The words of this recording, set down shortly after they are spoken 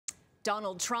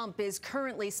Donald Trump is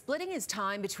currently splitting his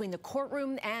time between the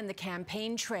courtroom and the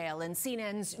campaign trail. And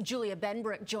CNN's Julia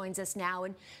Benbrook joins us now.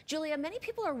 And Julia, many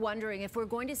people are wondering if we're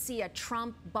going to see a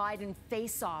Trump-Biden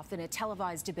face-off in a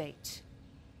televised debate.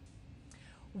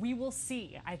 We will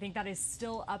see. I think that is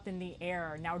still up in the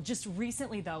air. Now, just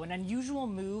recently, though, an unusual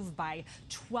move by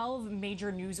 12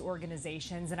 major news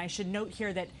organizations, and I should note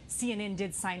here that CNN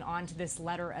did sign on to this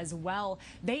letter as well.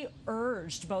 They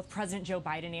urged both President Joe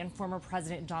Biden and former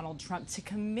President Donald Trump to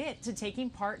commit to taking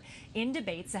part in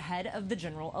debates ahead of the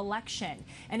general election.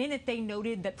 And in it, they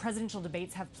noted that presidential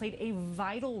debates have played a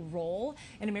vital role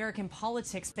in American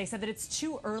politics. They said that it's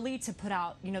too early to put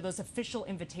out, those official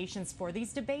invitations for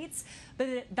these debates, but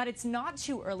that it's not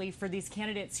too early for these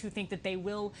candidates who think that they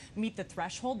will meet the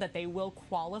threshold, that they will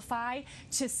qualify,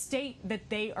 to state that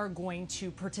they are going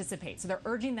to participate. So they're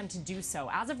urging them to do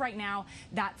so. As of right now,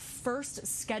 that first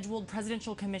scheduled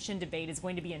presidential commission debate is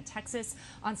going to be in Texas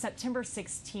on September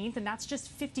 16th, and that's just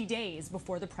 50 days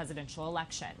before the presidential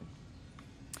election.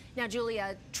 Now,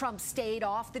 Julia, Trump stayed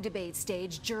off the debate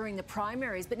stage during the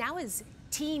primaries, but now his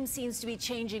team seems to be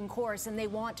changing course and they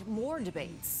want more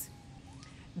debates.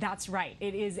 That's right.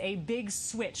 It is a big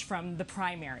switch from the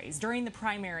primaries. During the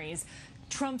primaries,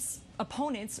 Trump's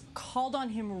opponents called on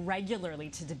him regularly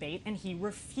to debate, and he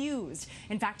refused.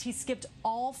 In fact, he skipped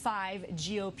all 5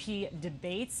 GOP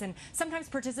debates and sometimes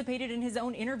participated in his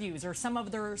own interviews or some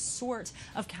other sort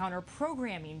of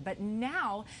counter-programming. But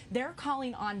now they're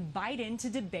calling on Biden to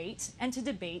debate, and to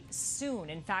debate soon.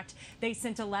 In fact, they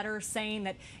sent a letter saying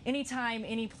that anytime,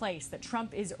 any place, that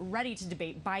Trump is ready to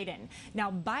debate Biden. Now,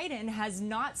 Biden has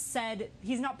not said,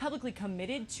 he's not publicly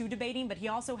committed to debating, but he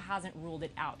also hasn't ruled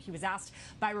it out. He was asked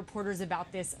by reporters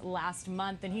about this last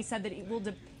month, and he said that it will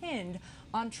depend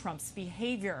on Trump's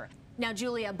behavior. Now,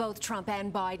 Julia, both Trump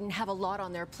and Biden have a lot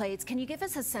on their plates. Can you give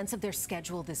us a sense of their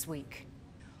schedule this week?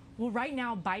 Well, right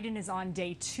now, Biden is on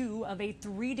day 2 of a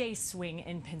 3-day swing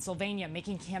in Pennsylvania,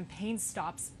 making campaign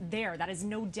stops there. That is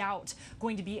no doubt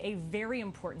going to be a very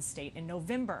important state in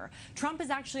November. Trump is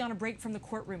actually on a break from the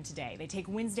courtroom today. They take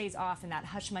Wednesdays off in that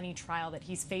hush money trial that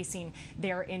he's facing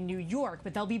there in New York,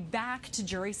 but they'll be back to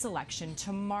jury selection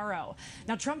tomorrow.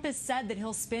 Now, Trump has said that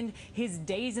he'll spend his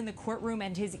days in the courtroom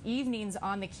and his evenings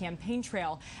on the campaign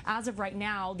trail. As of right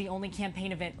now, the only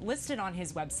campaign event listed on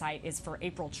his website is for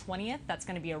April 20th. That's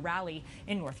going to be a rally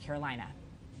in North Carolina.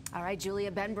 All right,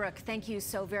 Julia Benbrook, thank you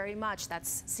so very much.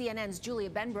 That's CNN's Julia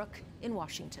Benbrook in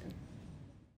Washington.